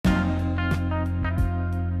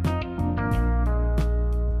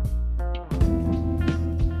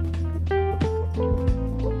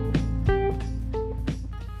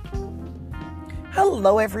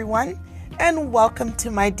Hello, everyone, and welcome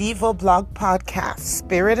to my Devo Blog podcast,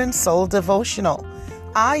 Spirit and Soul Devotional.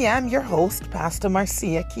 I am your host, Pastor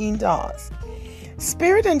Marcia Keen Dawes.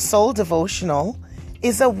 Spirit and Soul Devotional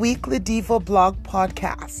is a weekly Devo Blog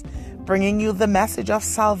podcast, bringing you the message of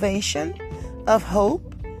salvation, of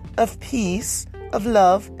hope, of peace, of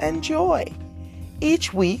love, and joy.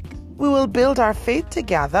 Each week, we will build our faith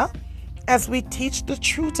together as we teach the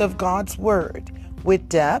truth of God's Word with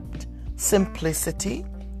depth, simplicity,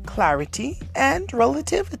 clarity, and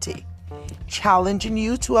relativity, challenging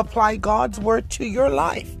you to apply God's Word to your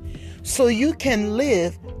life so you can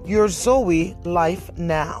live your Zoe life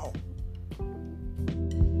now.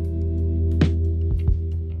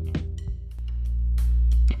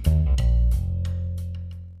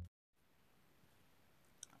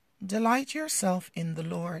 Delight yourself in the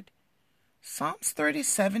Lord. Psalms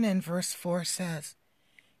 37 and verse 4 says,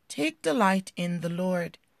 "Take delight in the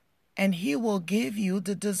Lord, and He will give you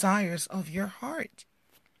the desires of your heart."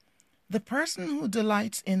 The person who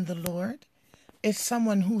delights in the Lord is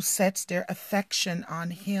someone who sets their affection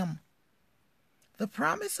on Him. The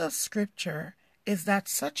promise of Scripture is that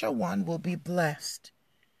such a one will be blessed.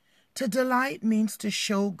 To delight means to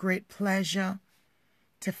show great pleasure,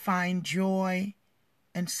 to find joy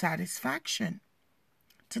and satisfaction.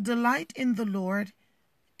 To delight in the Lord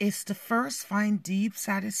is to first find deep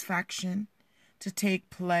satisfaction, to take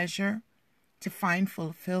pleasure, to find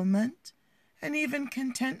fulfillment, and even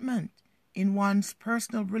contentment in one's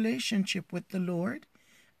personal relationship with the Lord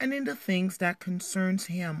and in the things that concerns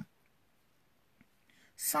Him.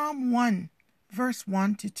 Psalm 1, verse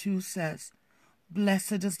 1 to 2 says,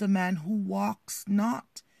 "Blessed is the man who walks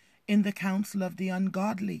not in the counsel of the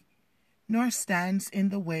ungodly, nor stands in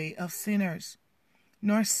the way of sinners,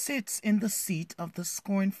 nor sits in the seat of the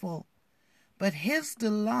scornful. But his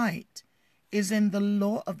delight is in the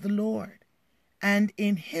law of the Lord, and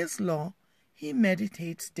in His law he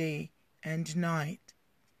meditates day and night."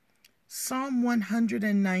 Psalm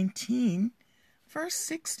 119, verse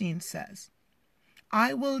 16 says,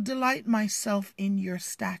 "I will delight myself in your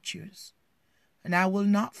statutes, and I will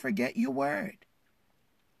not forget your word."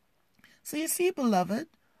 So you see, beloved,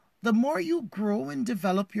 the more you grow and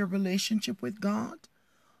develop your relationship with God,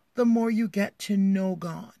 the more you get to know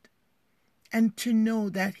God and to know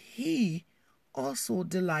that He also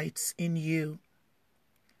delights in you.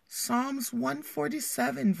 Psalms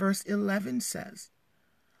 147 verse 11 says,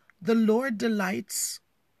 "The Lord delights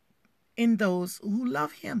in those who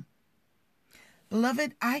love Him."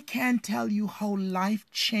 Beloved, I can't tell you how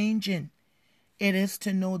life-changing it is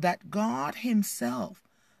to know that God Himself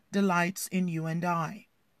delights in you and I.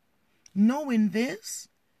 Knowing this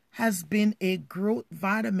has been a growth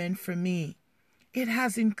vitamin for me. It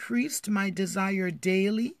has increased my desire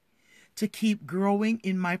daily to keep growing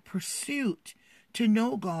in my pursuit to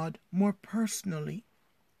know God more personally.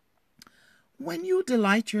 When you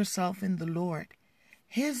delight yourself in the Lord,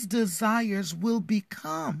 His desires will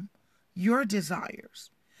become your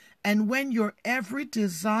desires. And when your every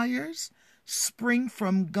desires spring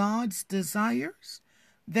from God's desires,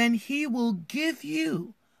 then He will give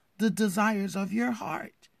you the desires of your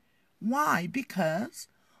heart. Why? Because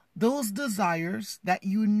those desires that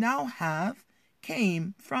you now have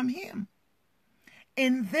came from Him.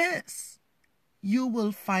 In this, you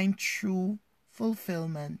will find true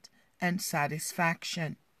fulfillment and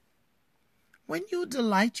satisfaction. When you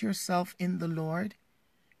delight yourself in the Lord,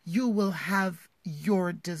 you will have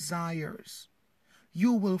your desires.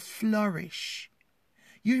 You will flourish.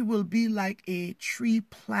 You will be like a tree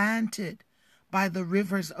planted by the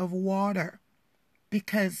rivers of water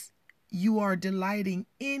because you are delighting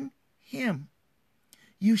in Him.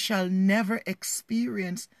 You shall never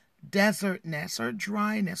experience desertness or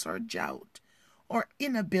dryness or drought or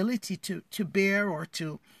inability to bear or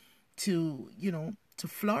to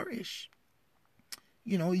flourish.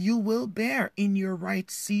 You will bear in your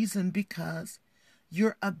right season because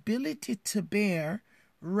your ability to bear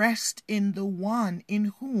rests in the one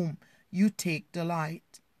in whom you take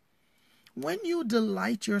delight. When you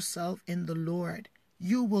delight yourself in the Lord,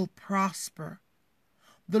 you will prosper.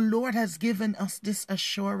 The Lord has given us this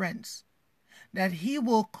assurance that He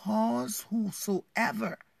will cause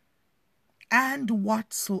whosoever and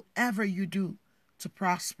whatsoever you do to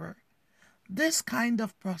prosper. This kind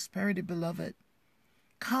of prosperity, beloved,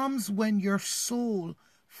 comes when your soul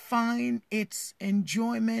finds its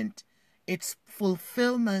enjoyment, its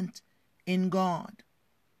fulfillment in God.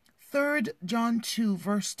 3 John 2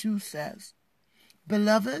 verse 2 says,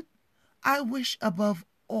 "Beloved, I wish above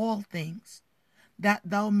all things that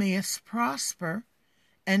thou mayest prosper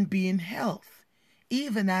and be in health,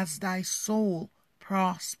 even as thy soul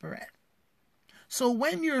prospereth." So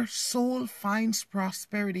when your soul finds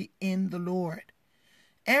prosperity in the Lord,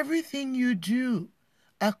 everything you do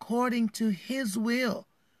according to His will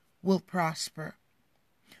prosper.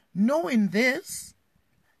 Knowing this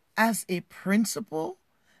as a principle,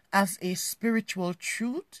 as a spiritual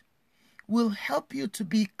truth, will help you to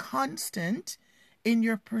be constant in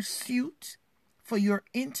your pursuit for your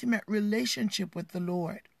intimate relationship with the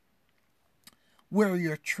Lord, where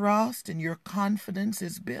your trust and your confidence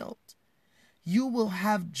is built. You will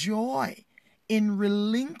have joy in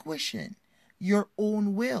relinquishing your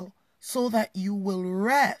own will so that you will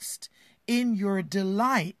rest in your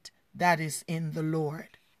delight that is in the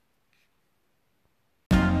Lord.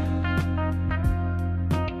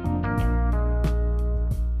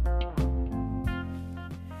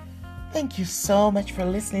 Thank you so much for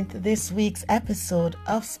listening to this week's episode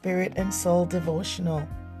of Spirit and Soul Devotional.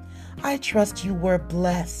 I trust you were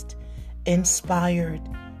blessed, inspired,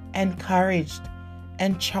 encouraged,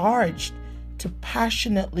 and charged to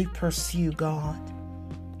passionately pursue God.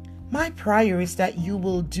 My prayer is that you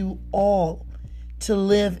will do all to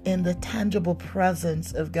live in the tangible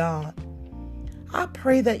presence of God. I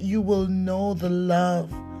pray that you will know the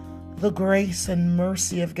love, the grace, and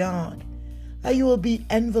mercy of God, that you will be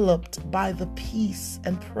enveloped by the peace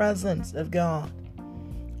and presence of God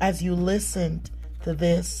as you listened to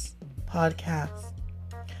this podcast.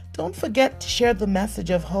 Don't forget to share the message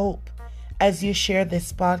of hope as you share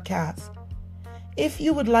this podcast. If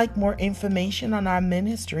you would like more information on our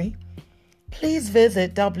ministry, please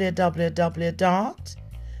visit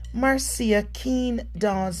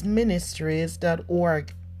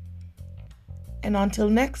www.marciakeen-ministries.org. And until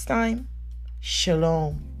next time,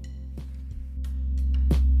 Shalom.